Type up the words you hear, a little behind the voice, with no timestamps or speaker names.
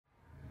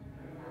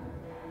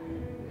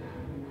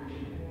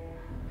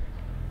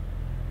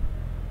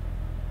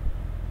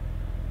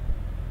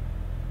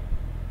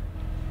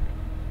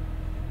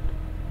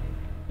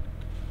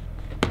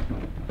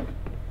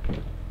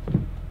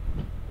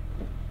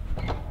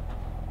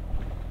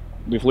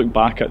We've looked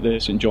back at the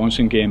St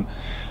Johnstone game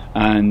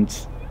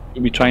and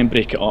we try and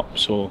break it up.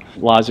 So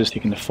Laz is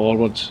taking the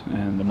forwards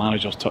and the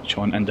managers touch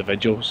on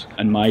individuals,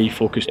 and my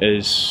focus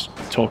is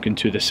talking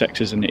to the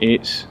sixes and the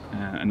eights,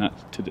 and that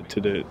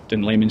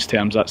in layman's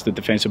terms, that's the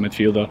defensive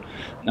midfielder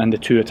and the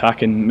two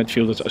attacking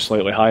midfielders that are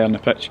slightly higher on the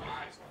pitch.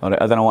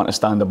 Alright, I don't want to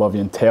stand above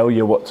you and tell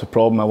you what's the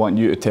problem. I want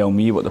you to tell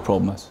me what the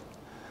problem is.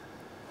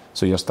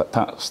 So you're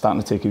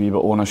starting to take a wee bit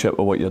of ownership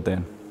of what you're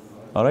doing.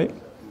 Alright?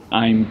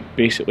 I'm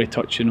basically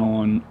touching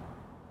on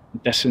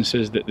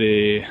distances that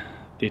they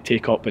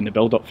take up in the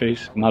build-up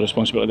phase. My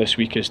responsibility this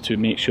week is to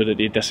make sure that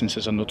the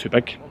distances are not too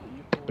big,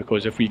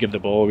 because if we give the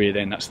ball away,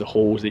 then that's the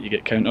holes that you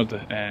get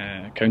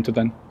countered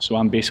in. So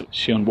I'm basically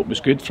sharing what was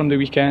good from the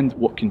weekend,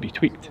 what can be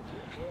tweaked.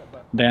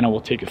 Then I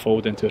will take it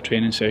forward into a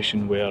training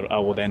session where I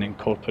will then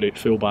incorporate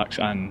fullbacks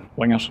and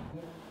wingers.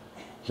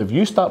 So if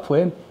you start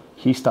playing,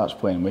 he starts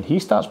playing. When he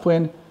starts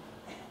playing,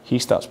 he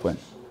starts playing.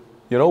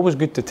 You're always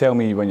good to tell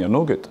me when you're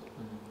no good,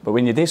 but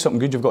when you do something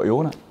good, you've got to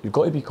own it. You've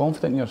got to be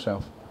confident in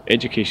yourself.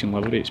 Education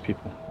liberates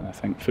people, and I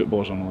think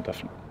footballers are no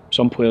different.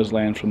 Some players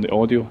learn from the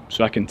audio,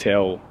 so I can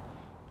tell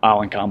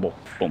Alan Campbell,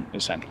 boom,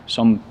 it's in.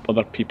 Some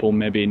other people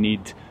maybe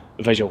need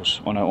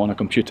visuals on a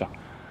computer.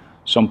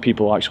 Some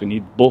people actually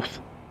need both.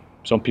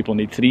 Some people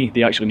need three.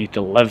 They actually need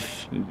to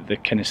live the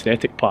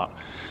kinesthetic part.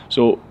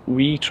 So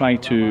we try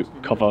to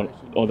cover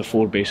all the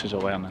four bases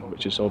of learning,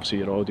 which is obviously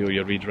your audio,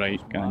 your read,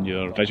 write, and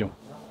your visual.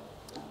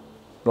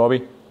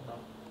 Robbie?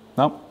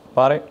 No?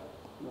 Barry?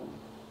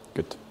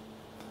 Good.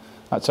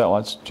 That's it,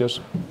 lads. Cheers.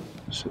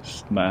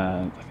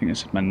 I think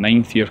it's my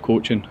 9th year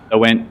coaching. I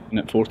went in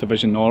at 4th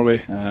Division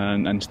Norway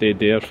and stayed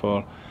there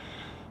for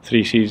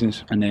 3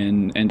 seasons, and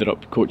then ended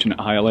up coaching at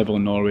a higher level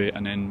in Norway,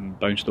 and then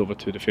bounced over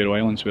to the Faroe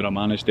Islands where I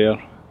managed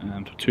there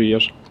for 2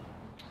 years.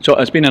 So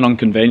it's been an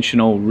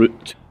unconventional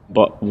route,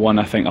 but one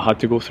I think I had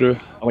to go through.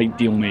 I like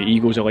dealing with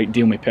egos, I like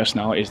dealing with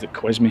personalities that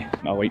quiz me.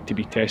 I like to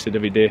be tested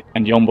every day,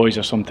 and young boys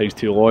are sometimes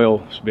too loyal,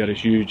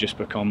 whereas you just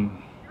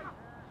become,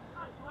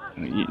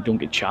 you don't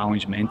get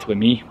challenged mentally.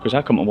 Me, because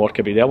I come to work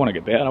every day, I want to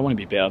get better. I want to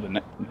be better than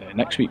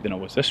next week than I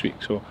was this week.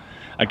 So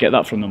I get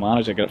that from the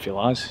manager, I get it from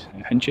Laz,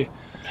 Hinchy.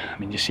 I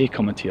mean, you say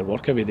coming to your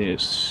work every day,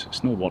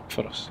 it's no work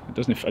for us.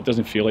 It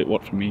doesn't feel like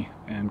work for me.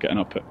 Getting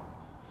up at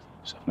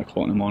 7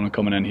 o'clock in the morning,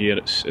 coming in here,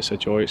 it's a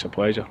joy, it's a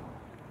pleasure.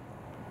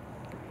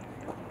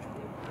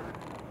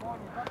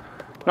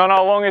 No,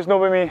 Longie's not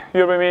with me,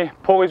 you're with me,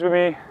 Polly's with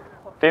me,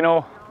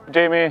 Dino,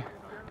 Jamie.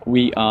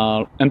 We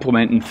are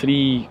implementing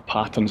 3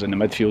 patterns in the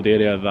midfield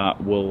area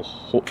that will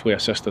hopefully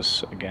assist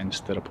us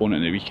against their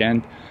opponent at the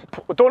weekend.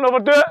 Don't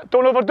overdo it,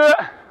 don't overdo it.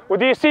 What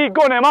do you see?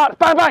 Go on there, Mark.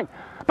 Bang, bang,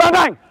 bang,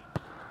 bang.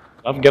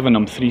 I've given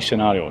them 3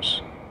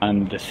 scenarios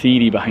and the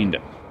theory behind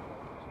it.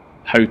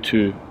 How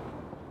to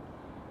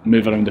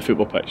move around the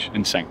football pitch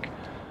in sync.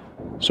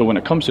 So when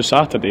it comes to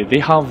Saturday, they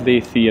have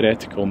the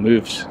theoretical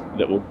moves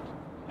that will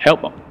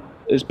help them.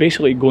 It's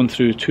basically going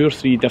through 2 or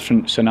 3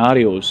 different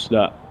scenarios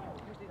that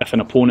if an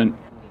opponent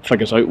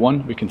figures out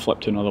one, we can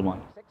flip to another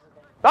one.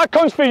 That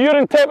comes for your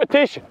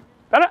interpretation,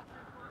 isn't it?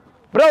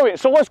 Brilliant,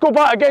 so let's go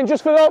back again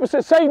just for the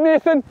opposite side,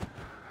 Nathan.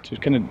 To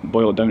kind of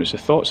boil it down, it's the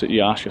thoughts that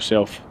you ask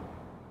yourself,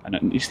 and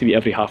it needs to be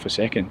every half a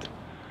second,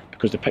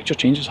 because the picture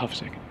changes half a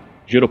second.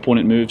 Your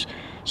opponent moves,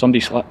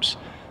 somebody slips,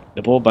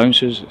 the ball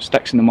bounces, it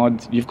sticks in the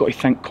mud, you've got to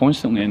think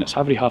constantly, and it's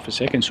every half a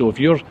second. So if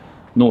you're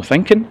no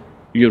thinking,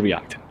 you're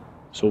reacting.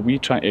 So we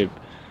try to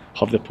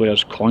have the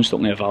players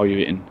constantly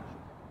evaluating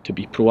to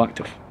be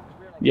proactive.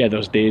 Yeah,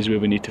 there's days where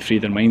we need to free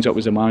their minds up,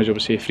 as the manager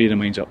would say, free their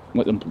minds up,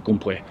 let them go and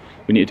play.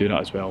 We need to do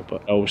that as well,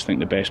 but I always think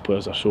the best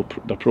players are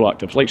they're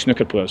proactive, like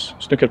snooker players.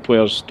 Snooker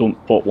players don't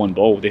pot one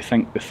ball, they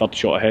think the third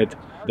shot ahead.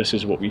 This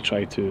is what we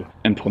try to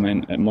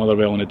implement at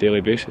Motherwell on a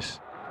daily basis.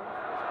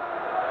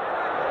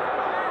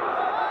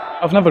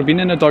 I've never been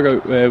in a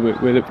dugout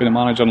with the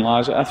manager and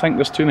Laz. I think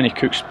there's too many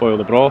cooks spoil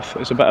the broth.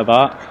 It's a bit of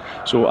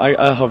that. So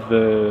I have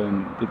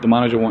the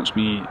manager wants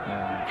me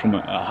from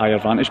a higher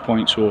vantage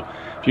point. So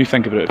if you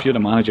think about it, if you're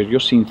the manager, you're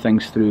seeing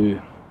things through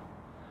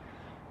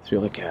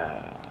like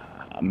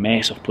a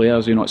mess of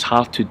players. You know, it's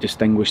hard to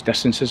distinguish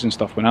distances and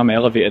stuff. When I'm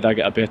elevated, I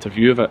get a better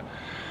view of it.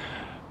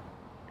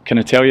 Can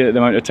I tell you the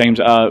amount of times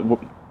that I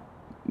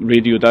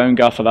radio down,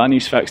 Gaffer, that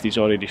needs fixed, he's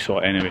already saw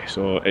it anyway.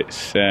 So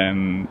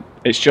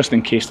it's just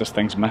in case there's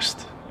things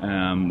missed,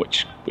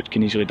 which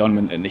can easily be done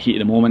in the heat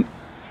of the moment.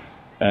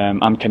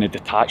 I'm kind of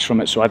detached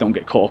from it, so I don't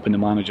get caught up in the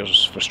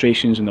manager's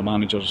frustrations and the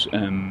manager's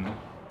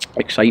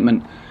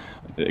excitement.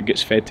 It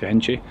gets fed to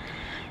Hinchy.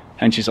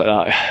 Hinchy's like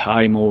that,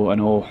 hi Mo, I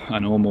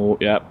know Mo,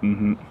 yeah,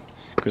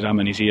 because I'm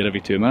in his ear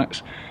every 2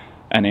 minutes.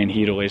 And then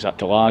he relays that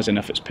to Laz, and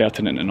if it's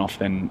pertinent enough,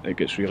 then it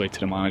gets relayed to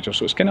the manager.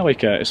 So it's kind of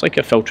like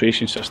a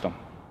filtration system.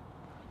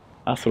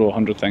 I throw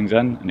 100 things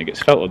in and it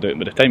gets filtered out, and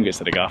by the time it gets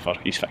to the gaffer,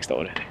 he's fixed it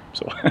already.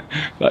 So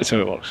that's how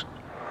it works.